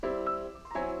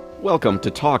Welcome to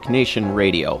Talk Nation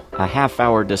Radio, a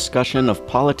half-hour discussion of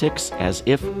politics as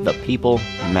if the people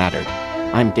mattered.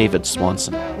 I'm David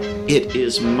Swanson. It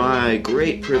is my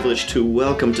great privilege to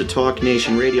welcome to Talk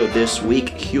Nation Radio this week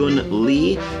Hyun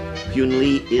Lee. Hyun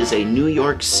Lee is a New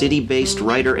York City-based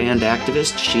writer and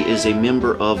activist. She is a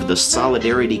member of the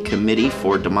Solidarity Committee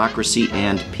for Democracy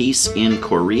and Peace in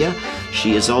Korea.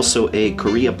 She is also a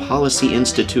Korea Policy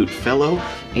Institute Fellow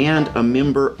and a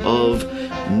member of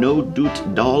No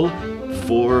Dut Dal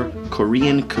for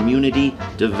Korean Community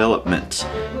Development.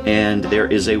 And there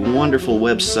is a wonderful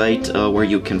website where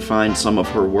you can find some of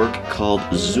her work called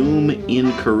Zoom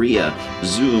in Korea.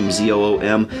 Zoom,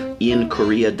 Z-O-O-M, in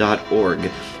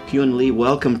Korea.org. Hyun Lee,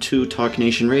 welcome to Talk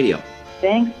Nation Radio.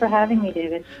 Thanks for having me,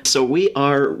 David. So we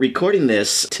are recording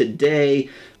this today,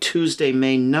 Tuesday,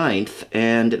 May 9th,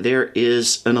 and there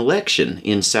is an election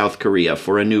in South Korea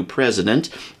for a new president.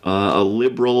 A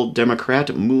liberal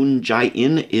Democrat, Moon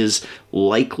Jae-in, is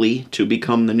likely to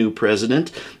become the new president.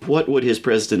 What would his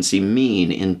presidency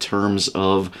mean in terms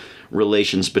of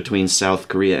relations between South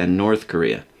Korea and North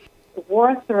Korea?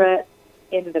 War threat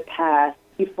in the past,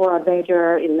 before a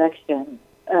major election,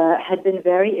 had been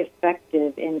very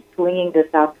effective in swinging the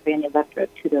South Korean electorate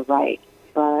to the right.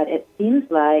 But it seems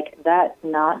like that's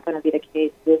not going to be the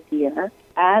case this year.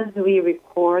 As we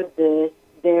record this,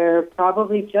 they're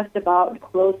probably just about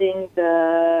closing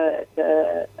the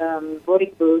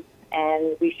voting booths,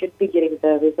 and we should be getting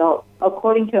the results.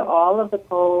 According to all of the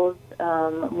polls,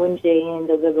 Moon Jae-in,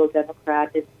 the Liberal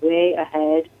Democrat, is way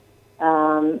ahead.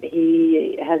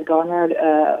 He has garnered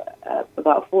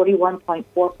about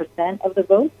 41.4% of the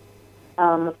vote,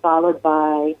 followed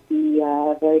by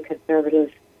the very conservative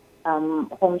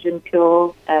Hong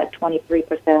Jun-pyo at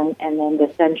 23%, and then the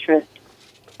centrist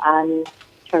An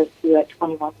Cheol-soo at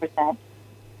 21%.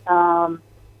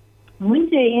 Moon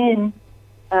Jae-in,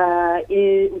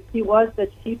 he was the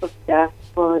chief of staff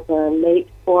for the late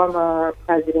former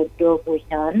President Roh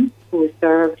Moo-hyun, who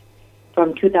served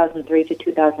from 2003 to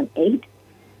 2008.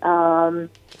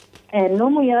 And Roh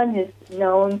Moo-hyun is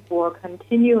known for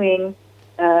continuing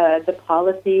the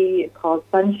policy called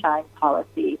Sunshine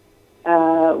Policy,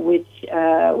 which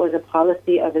was a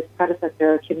policy of his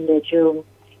predecessor, Kim Dae-jung,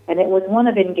 and it was one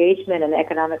of engagement and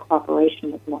economic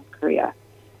cooperation with North Korea.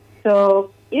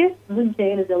 So if Moon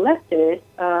Jae-in is elected,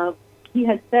 he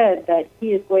has said that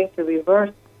he is going to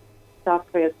reverse South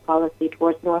Korea's policy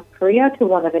towards North Korea to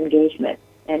one of engagement.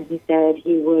 And he said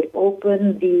he would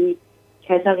open the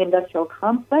Kaesong Industrial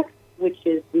Complex, which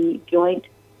is the joint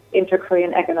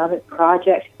inter-Korean economic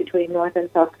project between North and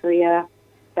South Korea.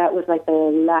 That was like the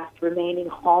last remaining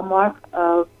hallmark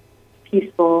of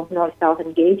peaceful North-South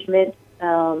engagement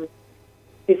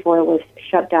before it was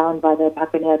shut down by the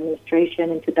Park Geun-hye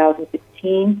administration in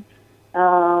 2016.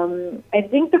 I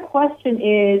think the question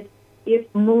is,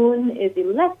 if Moon is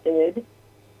elected,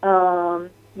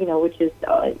 which is,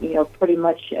 pretty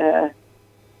much a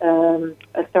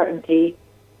certainty,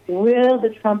 will the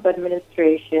Trump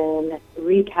administration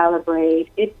recalibrate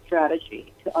its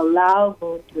strategy to allow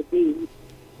Moon to lead?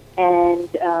 And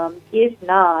if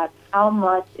not, how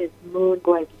much is Moon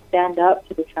going to stand up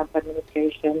to the Trump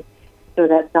administration so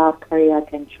that South Korea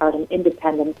can chart an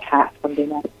independent path from the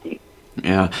United States?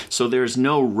 Yeah, so there's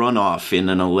no runoff in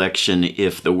an election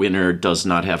if the winner does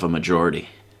not have a majority.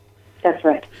 That's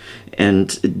right.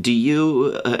 And do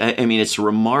you, it's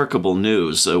remarkable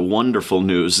news, wonderful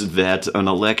news, that an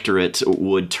electorate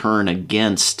would turn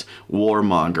against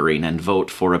warmongering and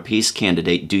vote for a peace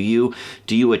candidate. Do you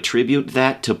attribute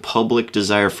that to public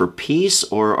desire for peace,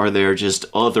 or are there just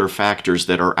other factors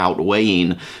that are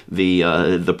outweighing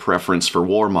the preference for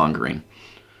warmongering?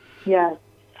 Yes.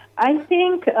 I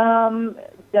think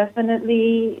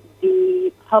definitely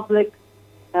the public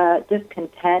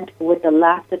discontent with the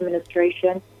last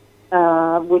administration,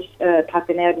 Park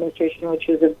Geun-hye administration, which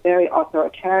was a very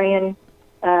authoritarian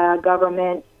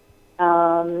government,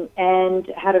 and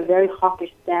had a very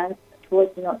hawkish stance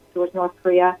towards North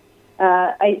Korea.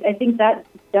 I think that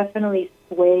definitely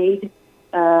swayed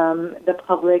the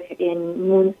public in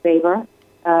Moon's favor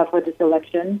for this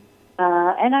election.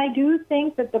 And I do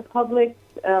think that the public's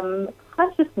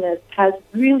consciousness has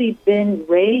really been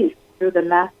raised through the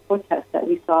mass protests that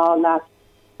we saw last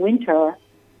winter,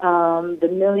 the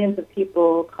millions of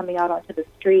people coming out onto the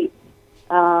streets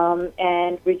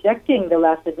and rejecting the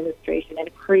last administration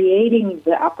and creating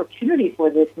the opportunity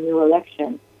for this new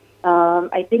election.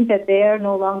 I think that they are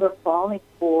no longer falling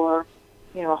for,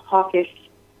 hawkish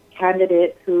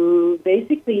candidates who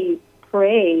basically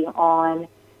prey on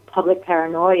public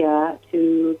paranoia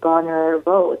to garner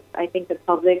votes. I think the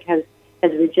public has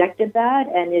rejected that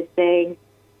and is saying,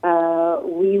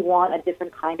 we want a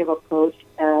different kind of approach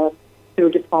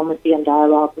through diplomacy and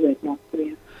dialogue with North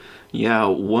Korea. Yeah,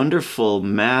 wonderful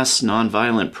mass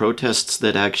nonviolent protests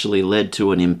that actually led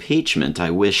to an impeachment.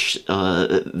 I wish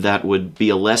that would be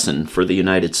a lesson for the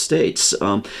United States.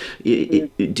 Do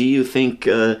you think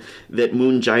that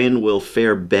Moon Jae-in will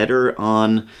fare better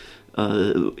on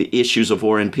issues of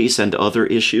war and peace and other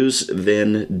issues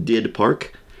than did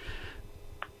Park?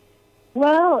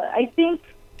 Well, I think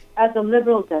as a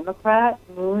liberal Democrat,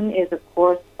 Moon is, of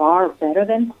course, far better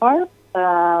than Park,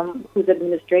 whose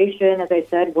administration, as I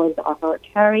said, was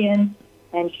authoritarian,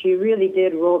 and she really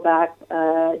did roll back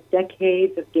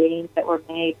decades of gains that were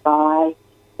made by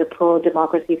the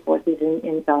pro-democracy forces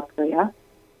in South Korea.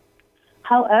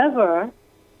 However,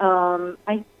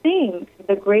 I think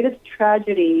the greatest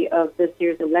tragedy of this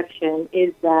year's election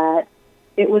is that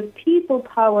it was people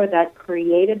power that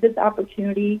created this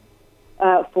opportunity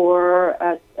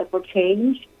for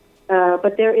change.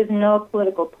 But there is no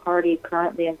political party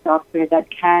currently in South Korea that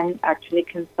can actually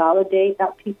consolidate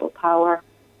that people power,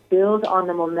 build on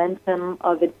the momentum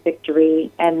of its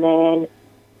victory, and then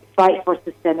fight for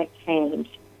systemic change.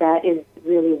 That is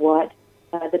really what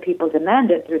the people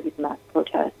demanded through these mass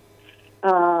protests.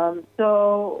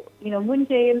 So, Moon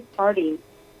Jae-in's party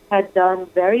had done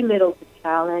very little to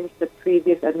challenge the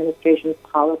previous administration's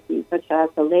policies, such as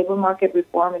the labor market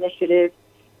reform initiative,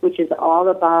 which is all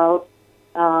about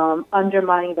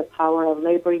undermining the power of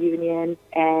labor unions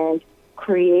and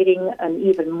creating an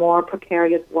even more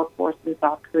precarious workforce in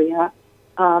South Korea.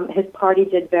 His party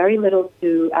did very little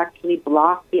to actually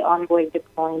block the ongoing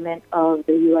deployment of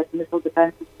the U.S. missile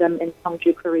defense system in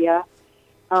Gwangju, Korea.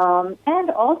 And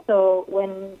also,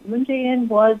 when Moon Jae-in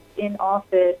was in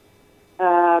office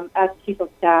as chief of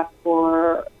staff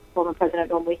for former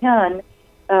President Roh Moo-hyun,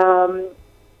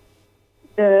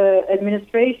 the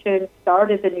administration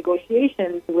started the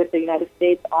negotiations with the United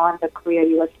States on the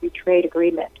Korea-U.S. Free Trade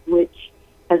Agreement, which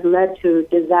has led to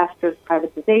disastrous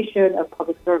privatization of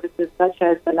public services such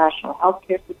as the national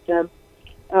healthcare system.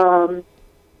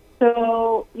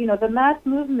 So, the mass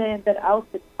movement that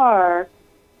ousted Park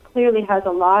clearly has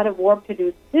a lot of work to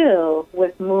do still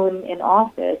with Moon in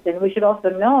office. And we should also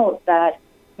note that,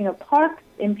 Park's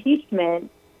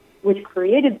impeachment, which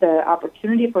created the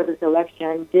opportunity for this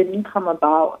election, didn't come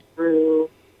about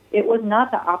it was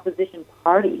not the opposition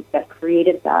party that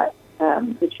created that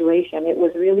situation. It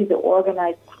was really the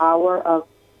organized power of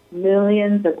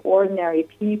millions of ordinary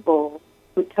people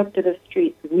who took to the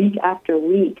streets week after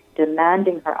week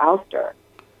demanding her ouster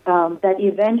that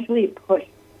eventually pushed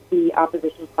the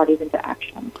opposition parties into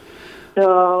action.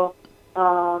 So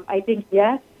I think,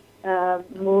 yes,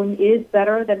 Moon is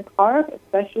better than Park,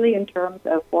 especially in terms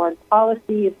of foreign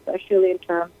policy, especially in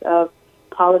terms of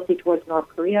policy towards North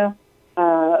Korea.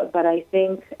 But I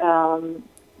think,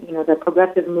 the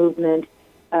progressive movement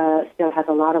still has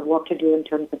a lot of work to do in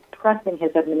terms of pressing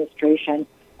his administration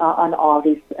on all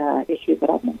these issues that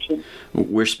I've mentioned.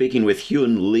 We're speaking with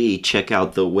Hyun Lee. Check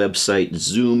out the website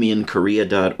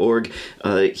zoominkorea.org.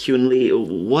 Hyun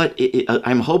Lee,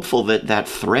 I'm hopeful that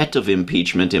threat of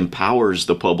impeachment empowers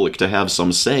the public to have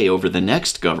some say over the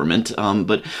next government.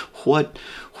 But what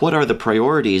are the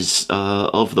priorities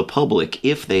of the public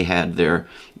if they had their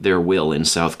will in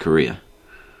South Korea?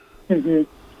 Mm-hmm.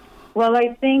 Well,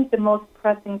 I think the most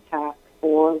pressing task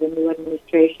for the new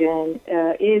administration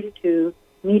is to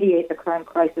mediate the current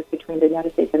crisis between the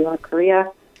United States and North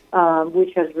Korea,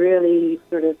 which has really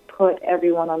sort of put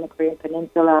everyone on the Korean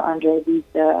Peninsula under these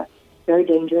very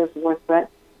dangerous war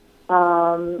threats.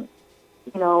 Trump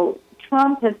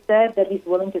has said that he's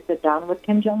willing to sit down with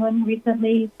Kim Jong-un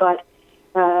recently, but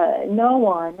no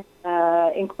one,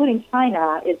 including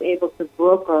China, is able to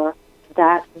broker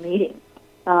that meeting.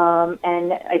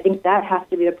 And I think that has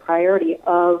to be the priority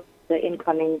of the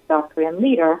incoming South Korean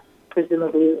leader,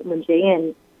 presumably Moon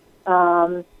Jae-in.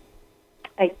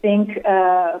 I think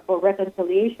for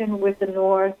reconciliation with the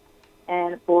North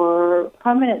and for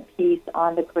permanent peace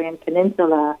on the Korean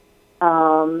Peninsula,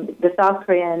 the South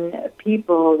Korean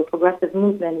people, the progressive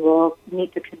movement, will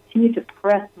need to continue to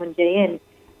press Moon Jae-in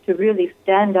to really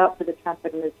stand up for the Trump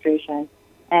administration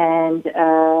and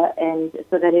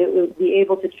so that it will be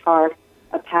able to chart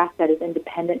a path that is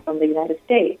independent from the United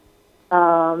States.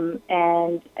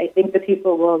 And I think the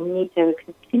people will need to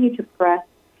continue to press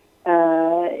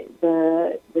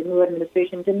the new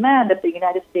administration demand that the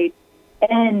United States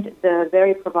end the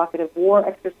very provocative war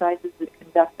exercises it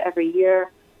conducts every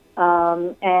year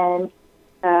and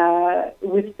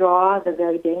withdraw the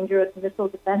very dangerous missile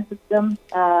defense system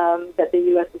that the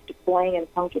U.S. is deploying in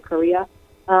Gwangju, Korea,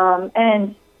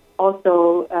 and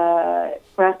also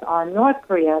press on North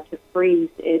Korea to freeze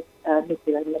its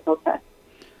nuclear missile tests.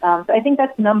 So I think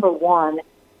that's number one.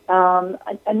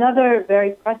 Another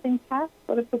very pressing task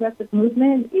for the progressive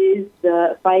movement is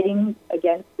the fighting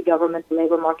against the government's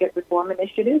labor market reform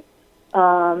initiative.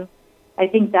 I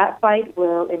think that fight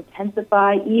will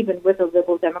intensify even with a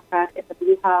liberal Democrat in the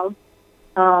Blue House.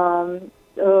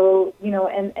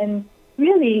 And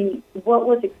really what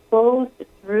was exposed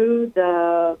through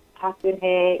the Park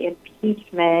Geun-hye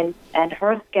impeachment and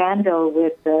her scandal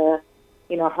with her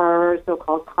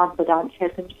so-called confidant Choi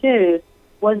Soon-sil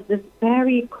was this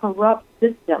very corrupt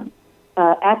system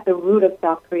at the root of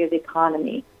South Korea's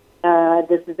economy.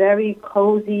 This very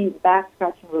cozy,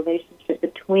 back-scratching relationship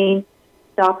between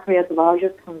South Korea's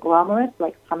largest conglomerates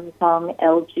like Samsung,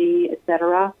 LG,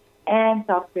 etc., and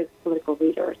South Korea's political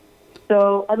leaders.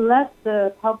 So unless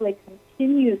the public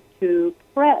continues to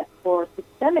press for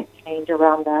systemic change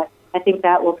around that, I think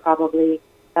that will probably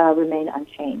remain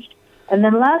unchanged. And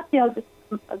then lastly, I'll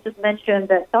just mention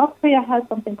that South Korea has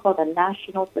something called a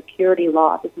national security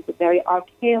law. This is a very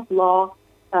archaic law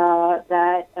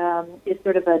that is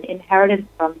sort of an inheritance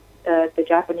from the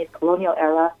Japanese colonial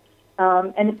era.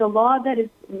 And it's a law that is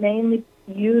mainly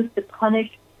used to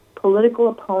punish political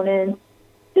opponents,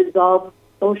 dissolve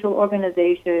social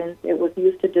organizations. It was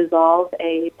used to dissolve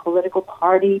a political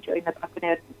party during the Park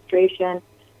Geun-hye administration.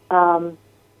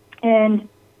 And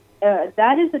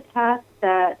that is a task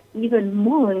that even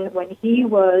Moon, when he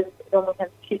was Roh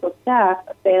Moo-hyun's chief of staff,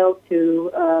 failed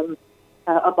to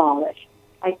abolish.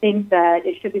 I think that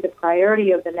it should be the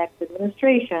priority of the next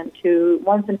administration to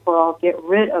once and for all get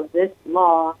rid of this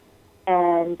law,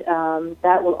 and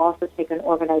that will also take an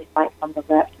organized fight from the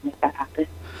left to make that happen.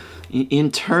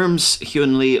 In terms,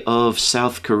 Hyun-Lee, of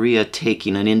South Korea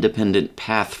taking an independent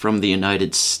path from the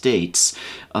United States,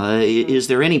 is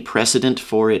there any precedent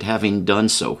for it having done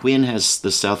so? When has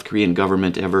the South Korean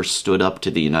government ever stood up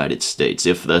to the United States?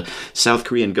 If the South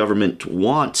Korean government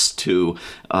wants to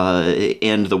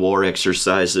end the war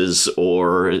exercises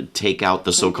or take out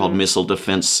the so-called missile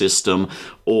defense system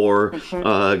or,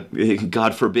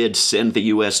 God forbid, send the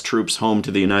U.S. troops home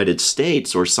to the United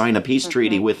States or sign a peace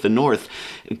treaty with the North,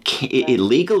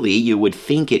 legally you would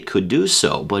think it could do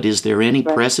so, but is there any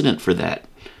precedent for that?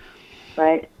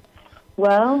 Right.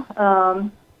 Well,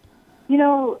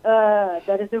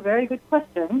 that is a very good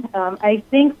question. I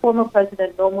think former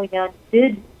President Roh Moo-hyun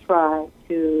did try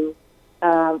to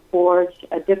forge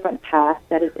a different path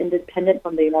that is independent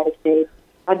from the United States.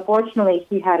 Unfortunately,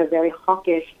 he had a very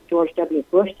hawkish George W.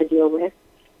 Bush to deal with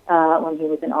when he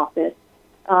was in office.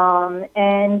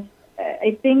 And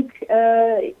I think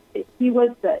he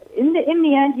was, in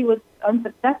the end, he was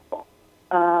unsuccessful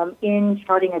in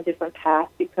charting a different path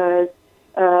because,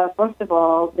 first of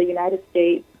all, the United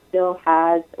States still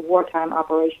has wartime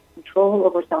operation control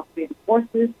over South Korean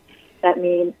forces. That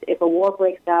means if a war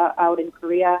breaks out in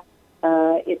Korea,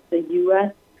 it's the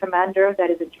U.S. commander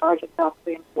that is in charge of South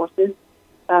Korean forces.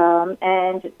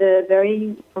 And the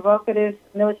very provocative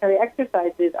military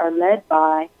exercises are led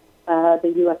by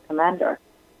the U.S. commander.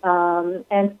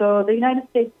 And so the United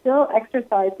States still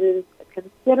exercises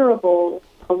considerable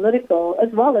political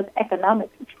as well as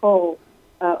economic control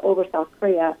over South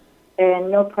Korea,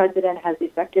 and no president has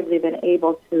effectively been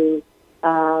able to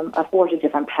forge a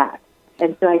different path.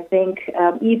 And so I think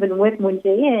even with Moon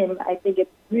Jae-in, I think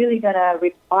it's really going to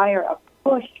require a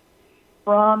push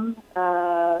from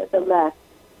the left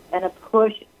and a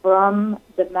push from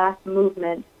the mass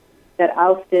movement that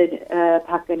ousted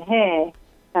Park Geun-hye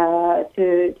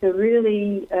to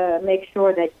really make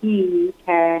sure that he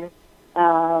can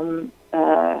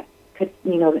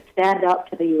stand up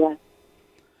to the U.S.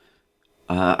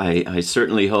 I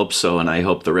certainly hope so, and I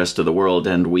hope the rest of the world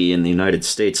and we in the United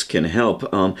States can help.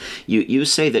 You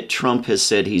say that Trump has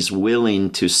said he's willing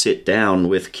to sit down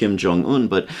with Kim Jong-un,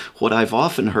 but what I've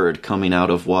often heard coming out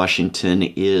of Washington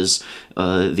is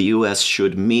the U.S.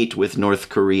 should meet with North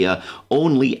Korea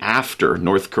only after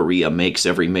North Korea makes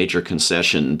every major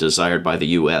concession desired by the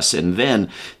U.S., and then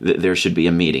there should be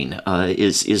a meeting.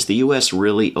 Is the U.S.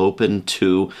 really open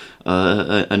to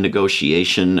a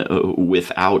negotiation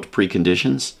without preconditions?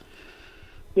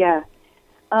 Yeah.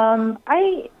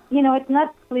 It's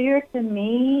not clear to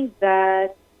me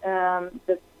that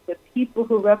the people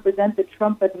who represent the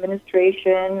Trump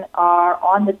administration are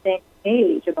on the same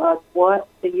page about what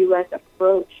the U.S.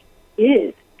 approach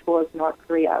is towards North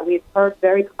Korea. We've heard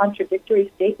very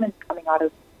contradictory statements coming out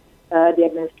of the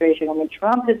administration. I mean,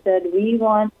 Trump has said, we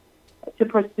want to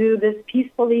pursue this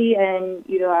peacefully, and,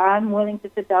 I'm willing to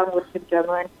sit down with Kim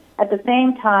Jong-un. At the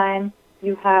same time,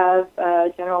 you have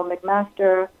General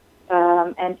McMaster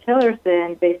and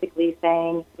Tillerson basically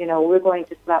saying, we're going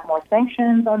to slap more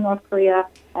sanctions on North Korea,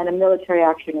 and a military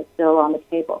action is still on the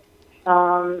table.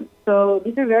 So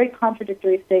these are very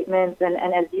contradictory statements, and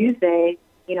as you say,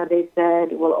 they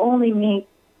said we'll only meet,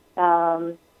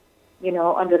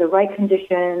 under the right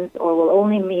conditions, or we'll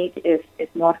only meet if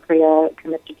North Korea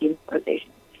commits to denuclearization.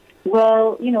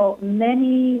 Well,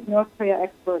 many North Korea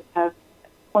experts have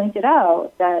pointed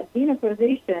out that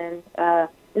denuclearization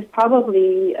is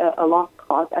probably a lost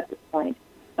cause at this point.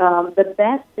 The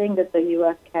best thing that the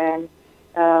U.S. can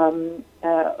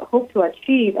hope to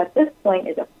achieve at this point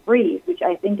is a freeze, which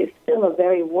I think is still a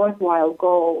very worthwhile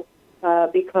goal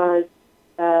because,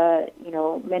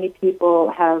 many people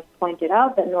have pointed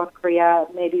out that North Korea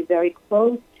may be very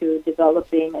close to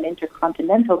developing an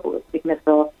intercontinental ballistic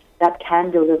missile that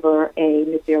can deliver a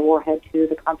nuclear warhead to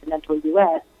the continental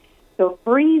U.S. So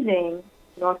freezing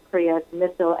North Korea's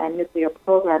missile and nuclear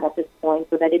program at this point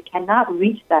so that it cannot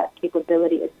reach that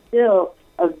capability is still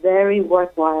a very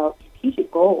worthwhile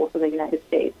strategic goal for the United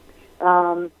States.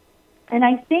 And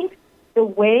I think the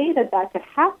way that could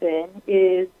happen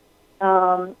is,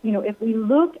 if we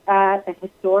look at a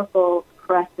historical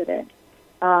precedent,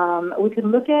 we could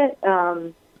look at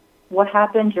what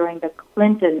happened during the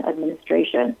Clinton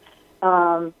administration.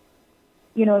 At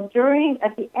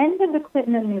the end of the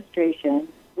Clinton administration,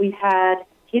 we had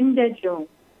Kim Dae-jung,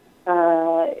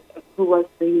 who was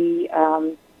the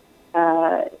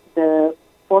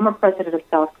former president of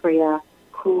South Korea,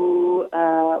 who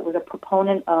was a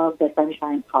proponent of the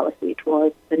Sunshine Policy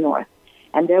towards the North.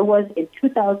 And in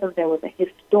 2000, there was a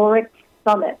historic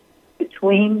summit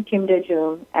between Kim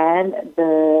Dae-jung and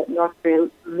the North Korean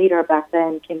leader back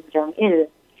then, Kim Jong-il.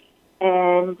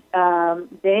 And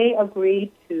they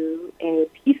agreed to a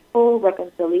peaceful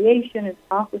reconciliation and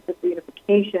process of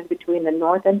reunification between the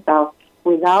North and South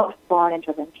without foreign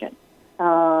intervention.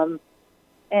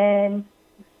 And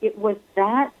it was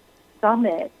that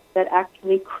summit that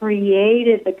actually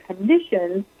created the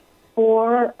conditions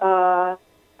for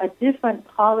a different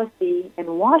policy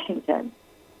in Washington.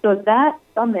 So that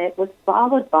summit was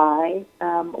followed by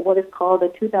what is called the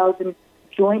 2000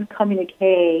 joint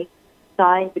communique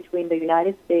signed between the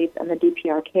United States and the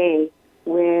DPRK,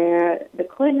 where the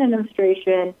Clinton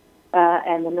administration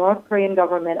and the North Korean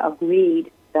government agreed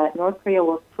that North Korea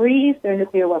will freeze their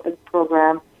nuclear weapons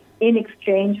program in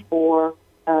exchange for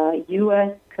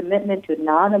U.S. commitment to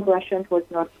non-aggression towards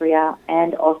North Korea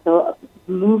and also a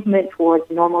movement towards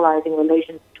normalizing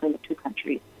relations between the two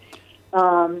countries.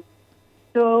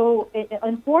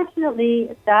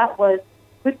 Unfortunately, that was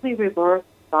quickly reversed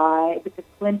because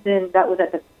Clinton, that was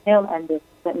at the tail end of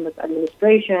Clinton's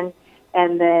administration,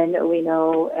 and then we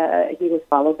know he was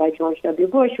followed by George W.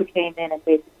 Bush, who came in and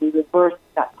basically reversed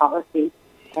that policy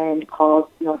and called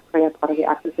North Korea part of the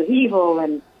axis of evil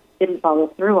and didn't follow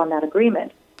through on that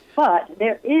agreement. But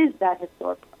there is that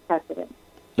historic precedent.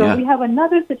 So we have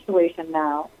another situation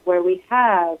now where we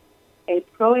have a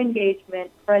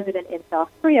pro-engagement president in South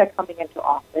Korea coming into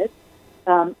office.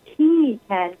 He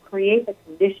can create the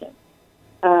conditions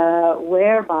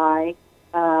whereby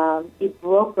it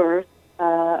brokers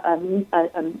a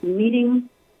meeting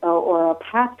or a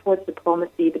path towards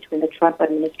diplomacy between the Trump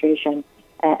administration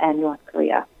and North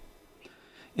Korea.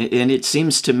 And it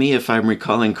seems to me, if I'm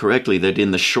recalling correctly, that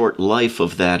in the short life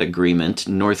of that agreement,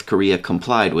 North Korea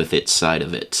complied with its side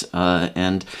of it.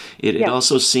 And it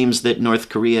also seems that North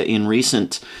Korea in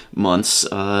recent months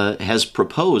has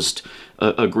proposed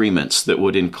agreements that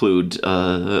would include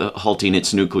halting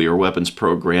its nuclear weapons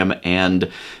program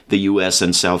and the U.S.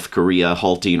 and South Korea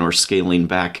halting or scaling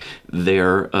back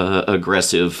their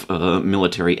aggressive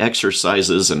military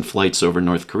exercises and flights over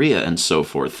North Korea and so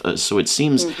forth. So it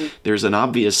seems there's an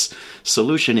obvious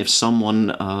solution if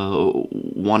someone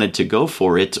wanted to go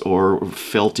for it or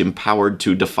felt empowered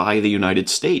to defy the United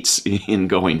States in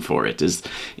going for it.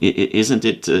 Isn't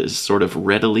it sort of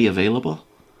readily available?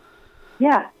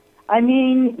 Yeah. I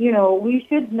mean, we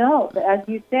should know that, as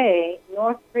you say,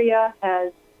 North Korea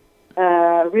has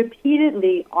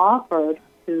repeatedly offered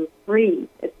to freeze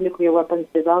its nuclear weapons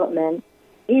development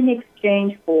in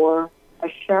exchange for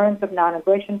assurance of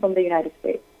non-aggression from the United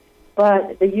States.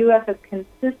 But the U.S. has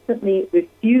consistently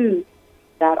refused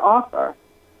that offer.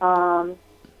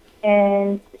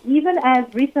 And even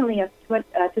as recently as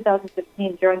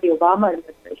 2015, during the Obama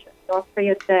administration, North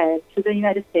Korea said to the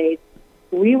United States,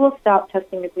 we will stop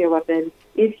testing nuclear weapons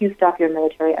if you stop your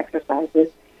military exercises.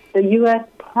 The U.S.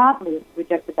 promptly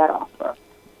rejected that offer.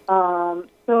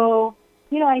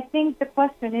 I think the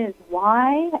question is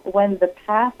why, when the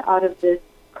path out of this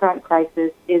current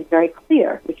crisis is very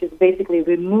clear, which is basically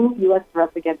remove U.S.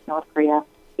 threats against North Korea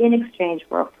in exchange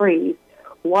for a freeze,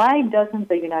 Why doesn't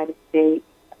the United States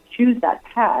choose that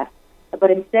path,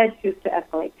 but instead choose to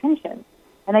escalate tensions?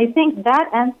 And I think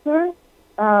that answer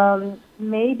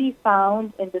may be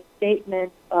found in the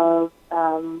statements of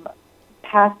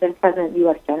past and present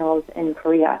U.S. generals in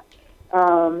Korea.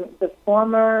 The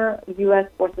former U.S.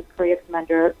 Forces Korea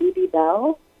commander, E.B.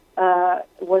 Bell,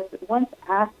 was once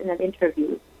asked in an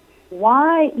interview,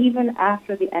 why, even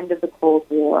after the end of the Cold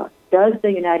War, does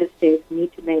the United States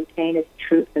need to maintain its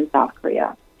troops in South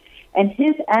Korea? And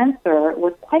his answer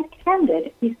was quite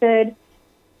candid. He said,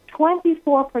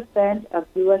 24% of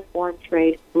U.S. foreign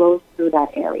trade flows through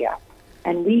that area,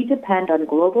 and we depend on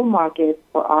global markets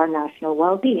for our national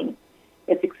well-being.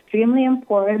 It's extremely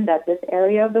important that this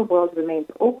area of the world remains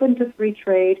open to free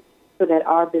trade so that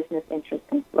our business interests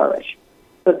can flourish.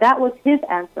 So that was his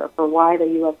answer for why the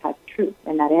U.S. has troops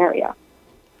in that area.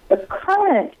 The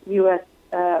current U.S.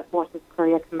 Forces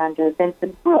Korea commander,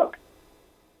 Vincent Brooks,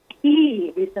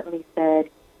 he recently said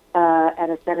at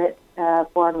a Senate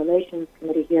Foreign Relations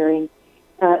Committee hearing,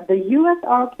 the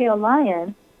U.S.-RK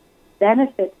alliance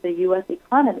benefits the U.S.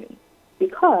 economy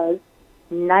because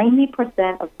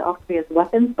 90% of South Korea's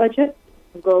weapons budget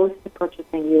goes to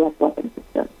purchasing U.S. weapon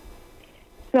systems.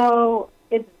 So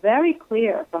it's very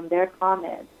clear from their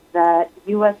comments that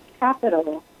U.S.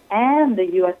 capital and the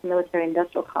U.S.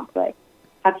 military-industrial complex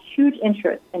have huge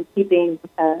interest in keeping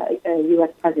a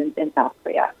U.S. presence in South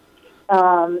Korea.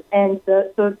 And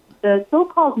so the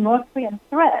so-called North Korean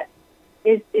threat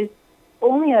is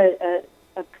only a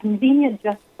convenient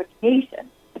justification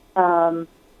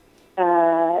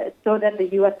so that the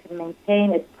U.S. can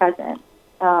maintain its presence.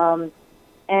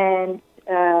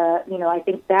 I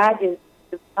think that is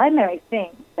the primary thing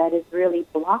that is really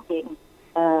blocking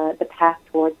the path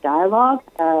towards dialogue,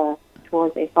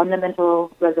 towards a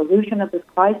fundamental resolution of this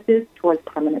crisis, towards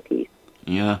permanent peace.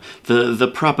 Yeah,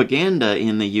 the propaganda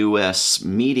in the U.S.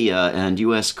 media and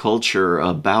U.S. culture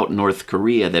about North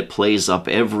Korea that plays up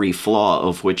every flaw,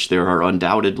 of which there are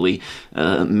undoubtedly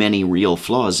many real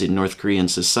flaws in North Korean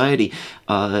society,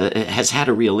 has had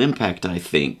a real impact, I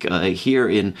think. Here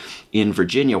in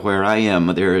Virginia, where I am,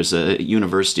 there is a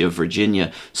University of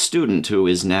Virginia student who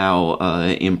is now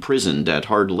imprisoned at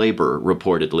hard labor,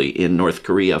 reportedly, in North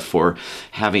Korea for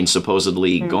having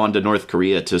supposedly gone to North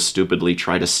Korea to stupidly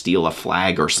try to steal a flag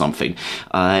or something.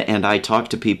 And I talk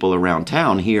to people around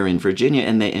town here in Virginia,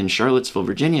 and in Charlottesville,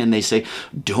 Virginia, and they say,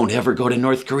 don't ever go to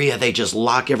North Korea. They just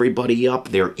lock everybody up.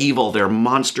 They're evil. They're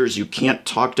monsters. You can't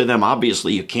talk to them.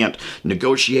 Obviously, you can't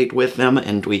negotiate with them.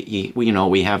 And we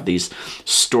have these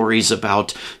stories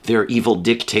about their evil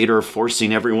dictator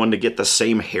forcing everyone to get the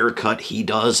same haircut he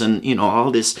does, and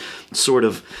all this sort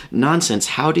of nonsense.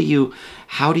 How do you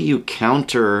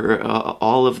counter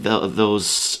all of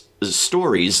those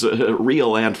stories,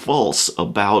 real and false,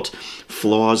 about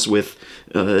flaws with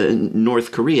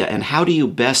North Korea, and how do you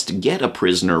best get a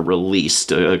prisoner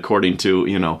released according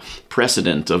to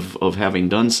precedent of having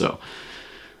done so?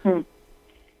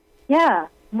 Yeah,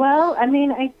 well, I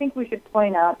think we should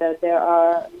point out that there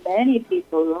are many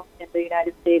people in the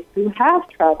United States who have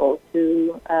traveled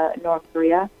to North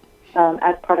Korea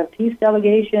as part of peace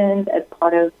delegations, as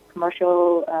part of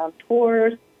commercial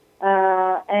tours,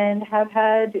 and have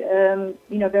had,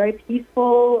 very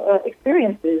peaceful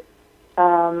experiences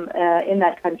in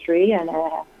that country, and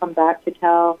have come back to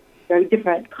tell very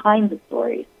different kinds of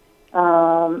stories.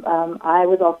 I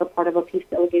was also part of a peace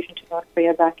delegation to North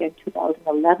Korea back in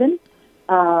 2011,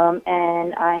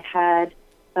 and I had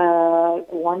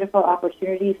wonderful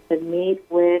opportunities to meet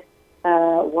with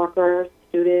workers,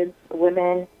 students,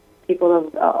 women, people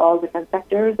of all different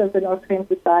sectors of the North Korean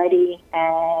society,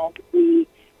 and we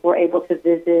were able to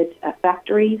visit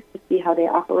factories to see how they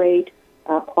operate,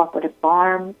 cooperative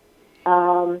farms.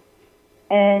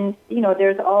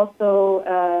 There's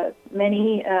also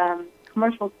many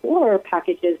commercial tour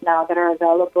packages now that are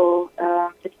available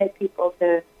to take people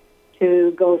to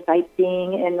go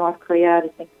sightseeing in North Korea. I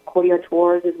think Korea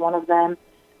Tours is one of them.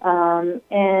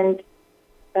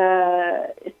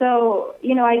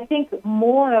 I think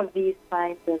more of these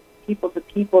kinds of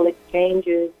people-to-people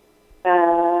exchanges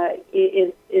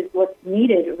is what's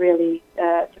needed, really,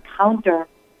 to counter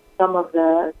some of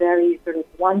the very sort of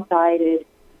one-sided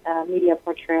media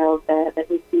portrayals that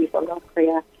we see from North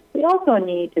Korea. We also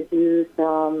need to do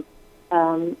some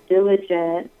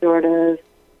diligent sort of,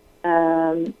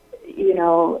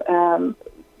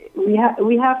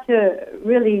 we have to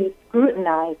really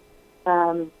scrutinize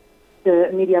the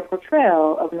media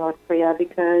portrayal of North Korea,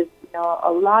 because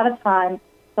a lot of times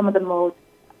some of the more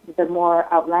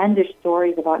outlandish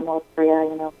stories about North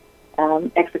Korea,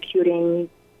 executing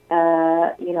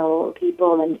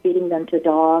people and feeding them to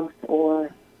dogs, or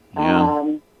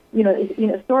Yeah.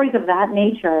 Stories of that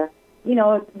nature.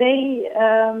 They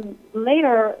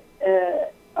later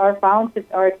are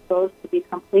exposed to be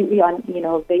completely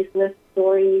baseless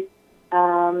stories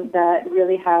that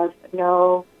really have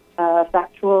no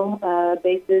factual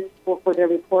basis for their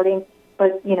reporting.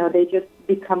 But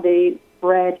they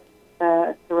spread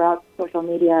throughout social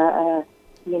media.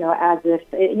 As if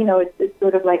it's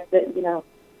sort of like the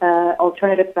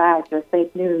alternative facts or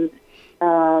fake news.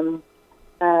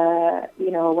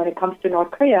 When it comes to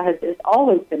North Korea, has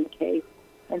always been the case.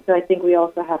 And so I think we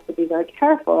also have to be very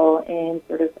careful in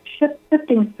sort of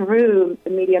sifting through the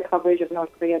media coverage of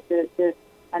North Korea to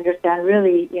understand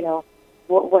really,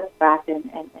 what's fact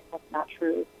and what's not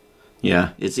true.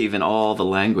 Yeah, it's even all the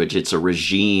language. It's a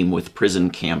regime with prison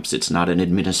camps. It's not an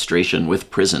administration with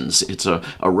prisons. It's a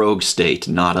rogue state,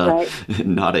 not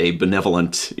a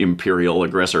benevolent imperial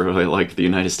aggressor like the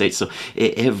United States. So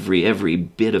every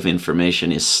bit of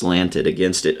information is slanted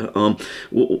against it.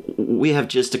 We have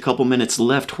just a couple minutes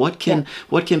left. What can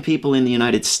people in the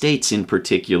United States in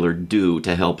particular do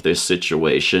to help this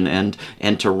situation and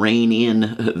to rein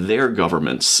in their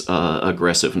government's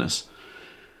aggressiveness?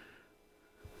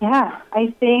 Yeah,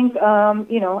 I think,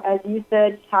 as you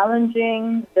said,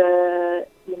 challenging the,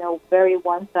 very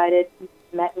one-sided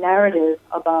narrative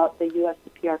about the U.S.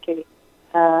 PRK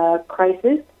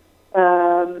crisis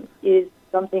is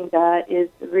something that is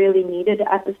really needed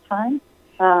at this time.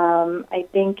 I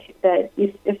think that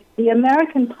if the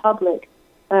American public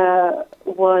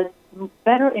was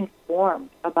better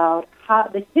informed about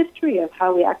the history of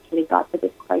how we actually got to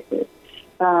this crisis,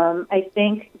 I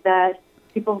think that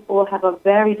people will have a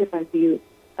very different view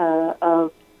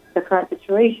of the current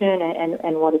situation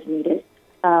and what is needed,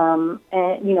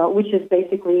 which is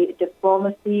basically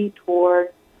diplomacy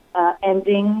toward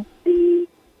ending the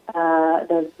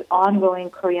ongoing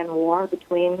Korean War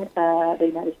between the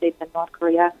United States and North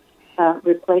Korea,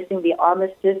 replacing the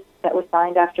armistice that was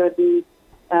signed after the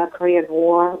Korean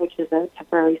War, which is a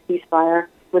temporary ceasefire,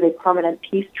 with a permanent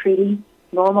peace treaty,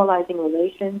 normalizing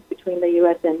relations between the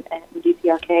U.S. and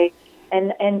DPRK.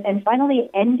 And finally,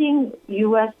 ending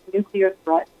U.S. nuclear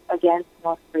threats against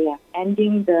North Korea,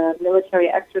 ending the military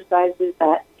exercises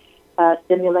that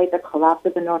stimulate the collapse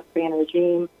of the North Korean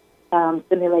regime,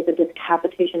 stimulate the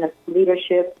decapitation of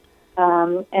leadership,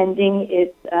 ending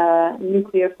its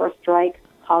nuclear first strike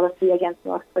policy against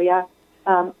North Korea,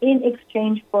 in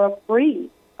exchange for a freeze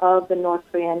of the North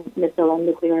Korean missile and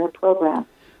nuclear program.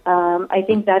 I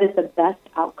think that is the best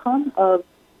outcome of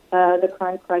the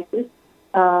current crisis.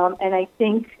 And I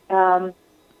think,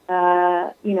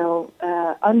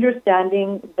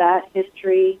 understanding that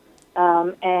history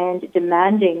and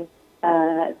demanding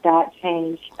that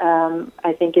change,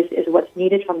 I think, is what's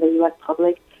needed from the U.S.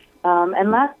 public.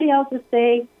 And lastly, I'll just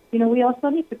say, we also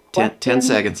need to question... 10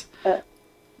 seconds.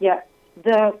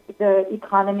 The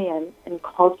economy and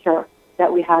culture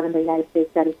that we have in the United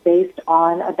States that is based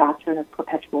on a doctrine of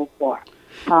perpetual war.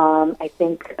 I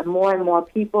think more and more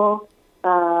people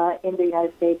in the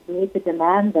United States need to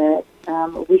demand that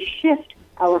we shift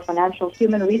our financial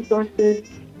human resources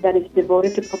that is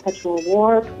devoted to perpetual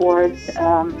war towards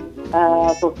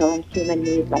fulfilling human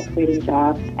needs like creating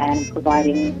jobs and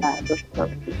providing social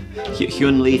services.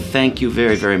 Hyun Lee, thank you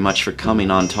very, very much for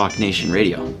coming on Talk Nation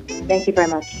Radio. Thank you very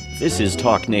much. This is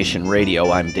Talk Nation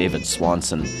Radio. I'm David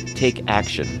Swanson. Take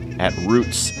action at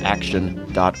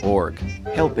rootsaction.org.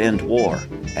 Help end war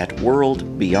at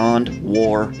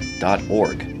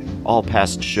worldbeyondwar.org. All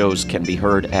past shows can be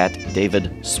heard at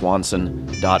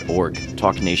davidswanson.org.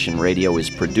 Talk Nation Radio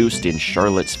is produced in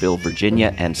Charlottesville,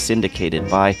 Virginia, and syndicated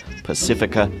by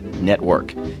Pacifica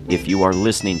Network. If you are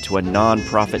listening to a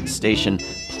non-profit station,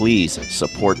 please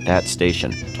support that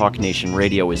station. Talk Nation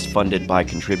Radio is funded by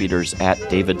contributors at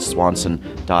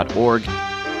davidswanson.org.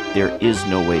 There is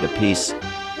no way to peace.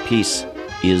 Peace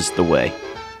is the way.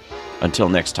 Until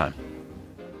next time.